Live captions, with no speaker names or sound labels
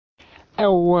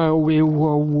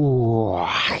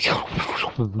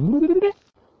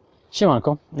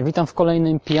Siemanko, witam w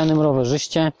kolejnym pijanym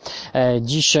rowerzyście.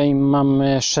 Dzisiaj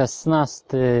mamy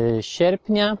 16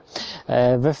 sierpnia.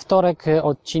 We wtorek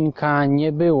odcinka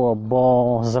nie było,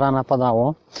 bo z rana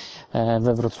padało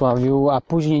we Wrocławiu, a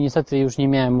później niestety już nie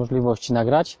miałem możliwości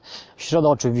nagrać. Środa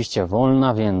oczywiście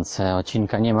wolna, więc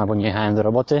odcinka nie ma, bo nie jechałem do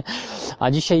roboty.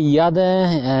 A dzisiaj jadę,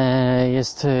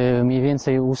 jest mniej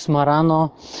więcej 8 rano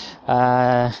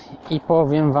i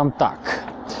powiem Wam tak.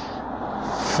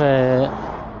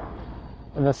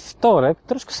 We wtorek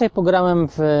troszkę sobie pograłem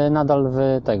nadal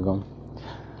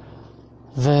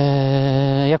w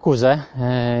Yakuzę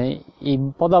i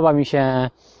podoba mi się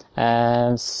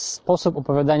sposób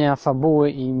opowiadania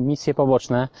fabuły i misje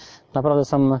poboczne. Naprawdę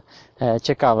są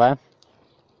ciekawe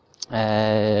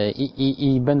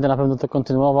i będę na pewno to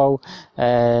kontynuował.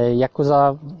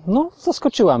 Yakuza, no,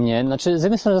 zaskoczyła mnie. Znaczy, z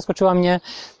jednej strony zaskoczyła mnie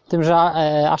tym, że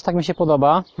aż tak mi się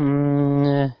podoba.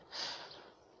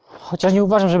 Chociaż nie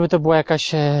uważam, żeby to była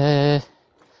jakaś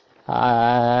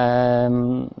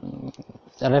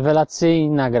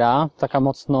rewelacyjna gra, taka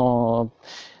mocno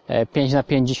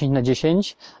 5/5,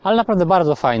 10/10, ale naprawdę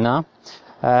bardzo fajna.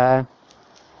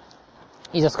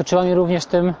 I zaskoczyła mnie również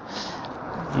tym,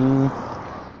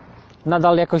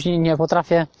 nadal jakoś nie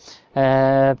potrafię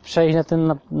przejść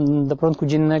do porządku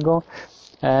dziennego,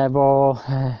 bo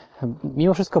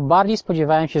mimo wszystko bardziej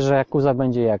spodziewałem się, że Yakuza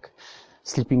będzie jak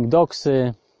Sleeping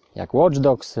Dogsy, jak Watch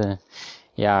Dogsy,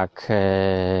 jak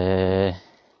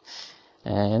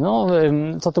no,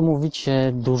 co tu mówić,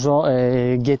 dużo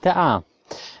GTA.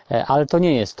 Ale to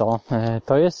nie jest to.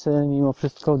 To jest mimo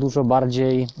wszystko dużo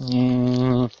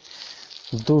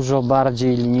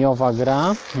bardziej liniowa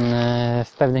gra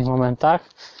w pewnych momentach.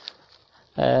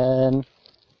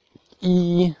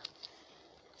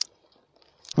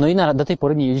 No i do tej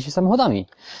pory nie jeździ się samochodami.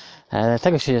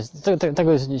 Tego się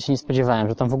nie spodziewałem,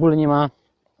 że tam w ogóle nie ma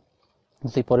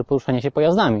do tej pory poruszania się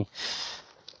pojazdami.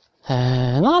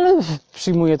 No ale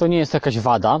przyjmuję, to nie jest jakaś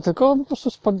wada, tylko po prostu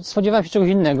spodziewałem się czegoś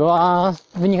innego, a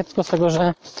wynika tylko z tego,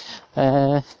 że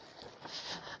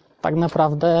tak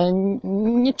naprawdę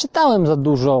nie czytałem za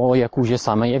dużo o Yakuzie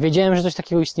samej. Ja wiedziałem, że coś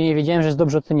takiego istnieje, wiedziałem, że jest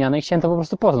dobrze oceniane i chciałem to po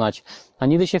prostu poznać. A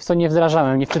nigdy się w to nie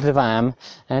wdrażałem, nie wczytywałem.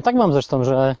 Tak mam zresztą,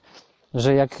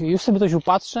 że jak już sobie coś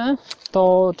upatrzę,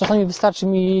 to czasami wystarczy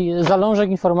mi zalążek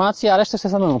informacji, a resztę chcę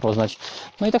samemu poznać.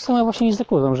 No i tak samo właśnie jest z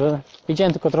Yakuzą, że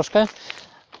wiedziałem tylko troszkę,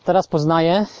 teraz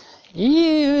poznaję i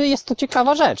jest to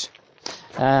ciekawa rzecz.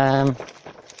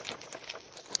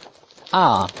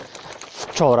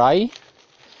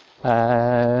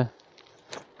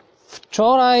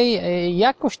 Wczoraj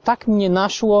jakoś tak mnie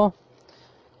naszło,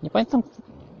 nie pamiętam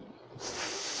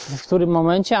w którym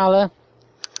momencie, ale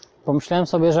pomyślałem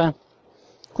sobie, że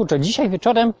kurczę, dzisiaj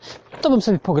wieczorem to bym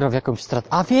sobie pograł w jakąś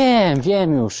strategię. A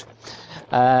wiem już.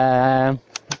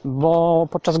 Bo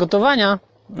podczas gotowania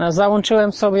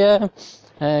załączyłem sobie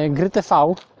gry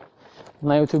TV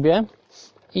na YouTubie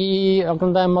i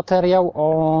oglądałem materiał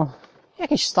o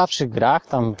jakichś starszych grach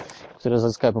tam, które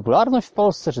zyskały popularność w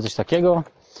Polsce, czy coś takiego.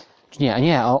 Czy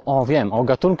nie, wiem, o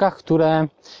gatunkach, które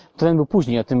ten był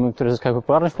później, o tym, które zyskały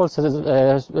popularność w Polsce.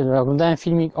 Oglądałem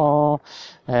filmik o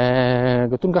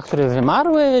gatunkach, które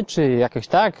wymarły, czy jakoś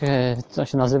tak, co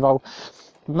się nazywał.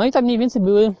 No i tam mniej więcej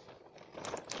były,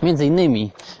 między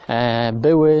innymi,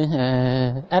 były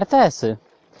RTS-y.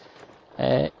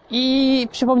 I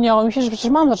przypomniało mi się, że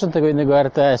przecież mam zaczętego jednego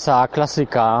RTS-a,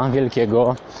 klasyka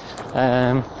wielkiego,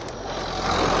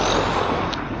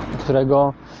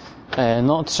 którego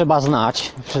no, trzeba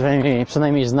znać,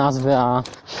 przynajmniej z nazwy,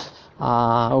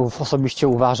 a osobiście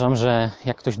uważam, że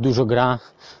jak ktoś dużo gra,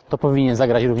 to powinien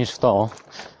zagrać również w to.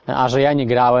 A że ja nie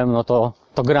grałem, no to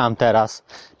gram teraz,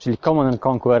 czyli Command &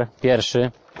 Conquer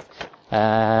pierwszy.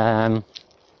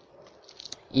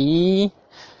 I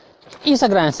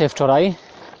zagrałem sobie wczoraj.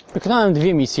 Wykonałem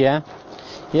 2 misje.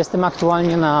 Jestem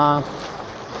aktualnie na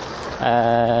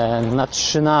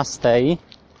 13,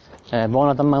 bo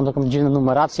one tam mają taką dziwną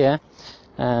numerację.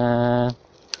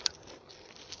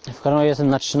 W każdym razie jestem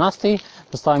na 13.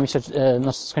 Zostało mi się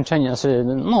na skończenie,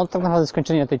 no tak naprawdę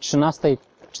skończenie tej 13,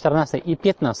 14 i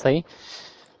 15.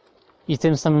 I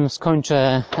tym samym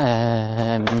skończę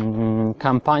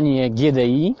kampanię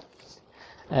GDI.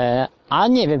 A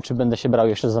nie wiem, czy będę się brał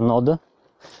jeszcze za nod.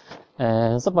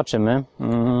 Zobaczymy.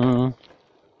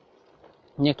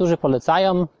 Niektórzy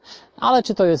polecają, ale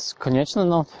czy to jest konieczne?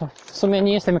 No, w sumie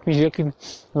nie jestem jakimś wielkim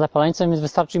zapaleńcem, więc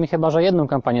wystarczy mi chyba, że jedną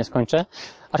kampanię skończę.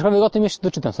 Aczkolwiek o tym jeszcze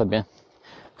doczytam sobie.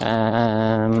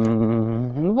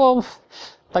 Bo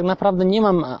tak naprawdę nie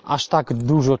mam aż tak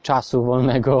dużo czasu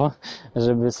wolnego,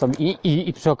 żeby sobie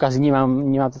i przy okazji nie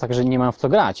mam to tak, że nie mam w co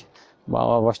grać,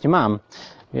 bo właśnie mam.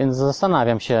 Więc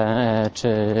zastanawiam się,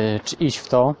 czy iść w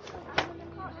to,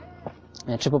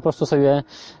 czy po prostu sobie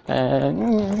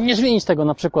nie zmienić tego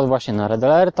na przykład właśnie na Red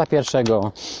Alerta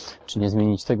pierwszego, czy nie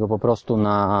zmienić tego po prostu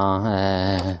na...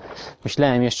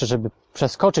 Myślałem jeszcze, żeby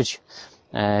przeskoczyć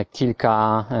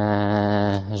kilka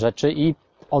rzeczy i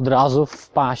od razu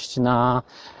wpaść na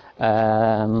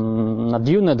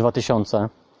Dune 2000,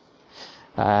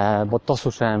 bo to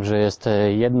słyszałem, że jest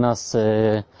jedna z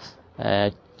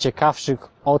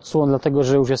ciekawszych odsłon, dlatego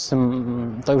że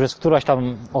to już jest któraś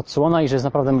tam odsłona i że jest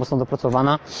naprawdę mocno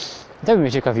dopracowana. To by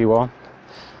mnie ciekawiło.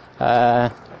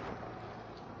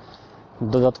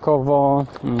 Dodatkowo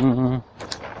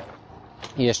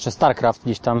jeszcze StarCraft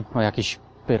gdzieś tam, jakiś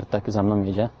pyrtek za mną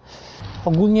jedzie.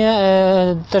 Ogólnie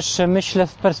też myślę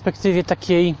w perspektywie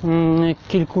takiej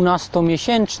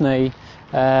kilkunastomiesięcznej,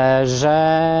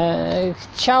 że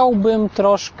chciałbym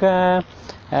troszkę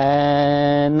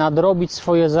nadrobić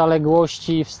swoje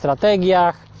zaległości w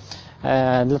strategiach.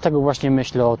 Dlatego właśnie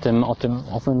myślę o tym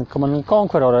Command &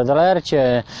 Conquer, o Red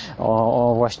Alercie,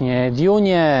 o właśnie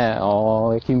Dune'ie, o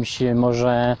jakimś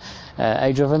może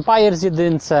Age of Empires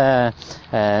 1,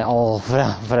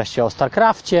 wreszcie o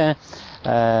StarCrafcie.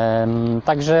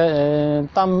 Także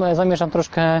tam zamierzam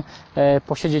troszkę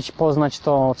posiedzieć, poznać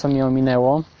to, co mnie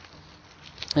ominęło.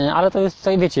 Ale to jest,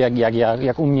 wiecie,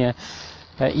 jak u mnie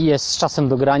i jest z czasem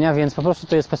do grania, więc po prostu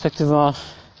to jest perspektywa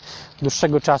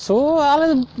dłuższego czasu,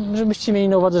 ale żebyście mieli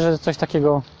na uwadze, że coś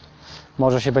takiego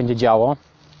może się będzie działo.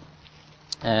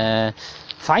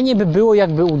 Fajnie by było,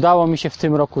 jakby udało mi się w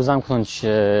tym roku zamknąć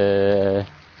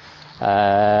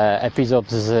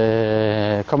epizod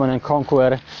z Command &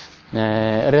 Conquer.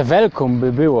 Rewelką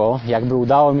by było, jakby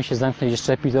udało mi się zamknąć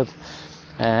jeszcze epizod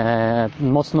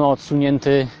mocno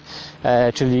odsunięty,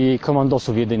 czyli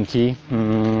Komandosów 1,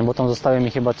 bo tam zostały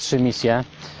mi chyba 3 misje,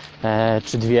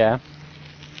 czy 2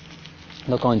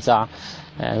 do końca.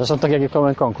 Zresztą tak jak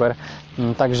Command & Conquer.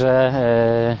 Także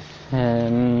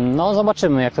no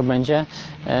zobaczymy, jak to będzie.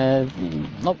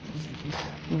 No,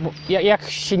 jak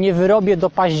się nie wyrobię do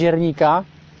października,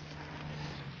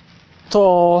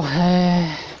 to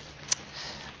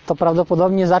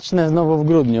prawdopodobnie zacznę znowu w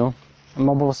grudniu,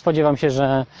 bo spodziewam się,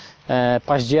 że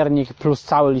październik plus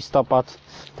cały listopad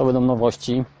to będą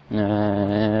nowości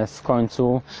w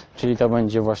końcu, czyli to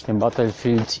będzie właśnie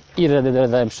Battlefield i Red Dead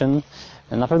Redemption.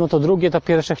 Na pewno to drugie, to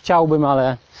pierwsze chciałbym,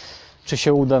 ale czy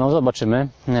się uda, no zobaczymy.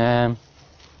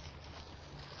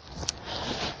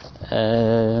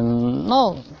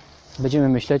 No, będziemy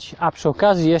myśleć. A przy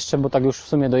okazji jeszcze, bo tak już w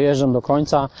sumie dojeżdżam do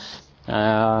końca,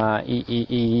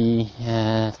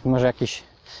 tak może jakieś,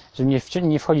 żeby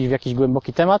nie wchodzić w jakiś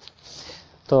głęboki temat,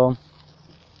 to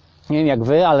nie wiem jak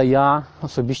wy, ale ja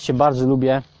osobiście bardzo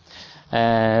lubię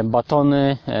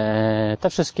batony, te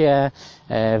wszystkie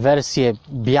wersje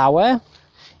białe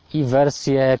i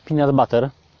wersje peanut butter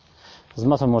z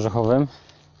matą orzechowym.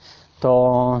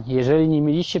 To jeżeli nie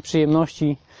mieliście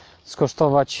przyjemności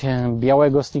skosztować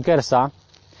białego Snickersa,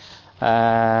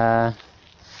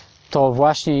 to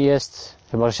właśnie jest,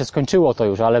 chyba że się skończyło to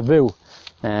już, ale był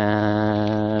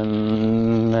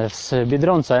w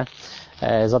Biedronce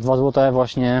za 2 zł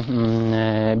właśnie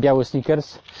biały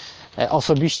Snickers.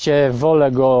 Osobiście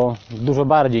wolę go dużo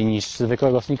bardziej niż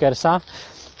zwykłego Snickersa.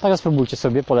 Także spróbujcie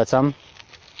sobie, polecam.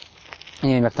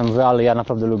 Nie wiem jak tam wy, ale ja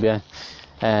naprawdę lubię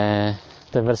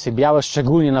te wersje białe,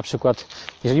 szczególnie na przykład,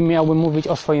 jeżeli miałbym mówić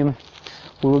o swoim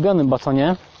ulubionym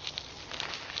batonie,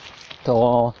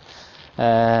 to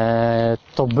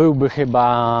byłby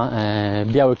chyba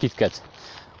biały KitKat.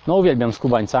 No uwielbiam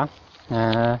skubańca.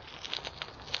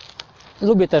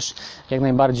 Lubię też jak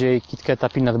najbardziej KitKata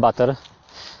peanut butter.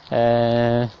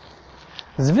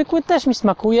 Zwykły też mi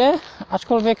smakuje,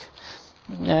 aczkolwiek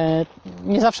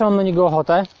nie zawsze mam na niego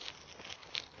ochotę.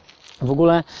 W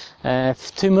ogóle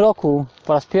w tym roku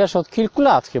po raz pierwszy od kilku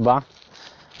lat chyba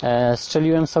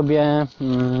strzeliłem sobie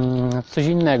coś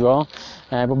innego,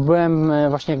 bo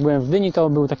właśnie jak byłem w Gdyni, to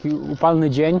był taki upalny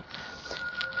dzień.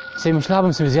 Sobie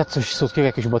myślałem, sobie zjadł coś słodkiego,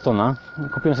 jakiegoś batona.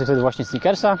 Kupiłem sobie wtedy właśnie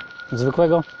Snickersa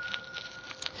zwykłego.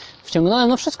 Wciągnąłem,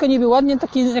 no wszystko niby ładnie,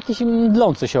 taki jakiś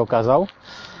mdlący się okazał.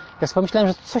 Ja sobie pomyślałem,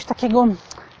 że coś takiego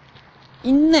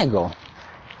innego.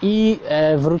 I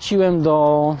wróciłem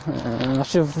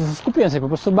kupiłem sobie po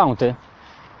prostu Bounty.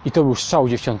 I to był strzał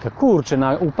 10. Kurczę,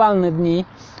 na upalne dni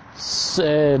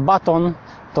baton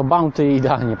to Bounty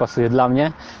idealnie pasuje dla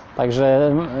mnie.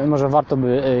 Także może warto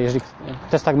by, jeżeli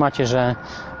też tak macie, że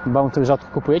Bounty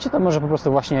rzadko kupujecie, to może po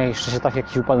prostu właśnie jeszcze się tak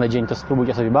jakiś upalny dzień, to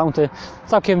spróbujcie sobie Bounty.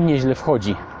 Całkiem nieźle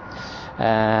wchodzi.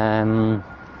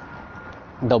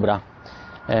 Dobra,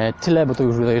 tyle, bo to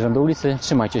już dojeżdżam do ulicy.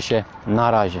 Trzymajcie się,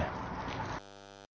 na razie.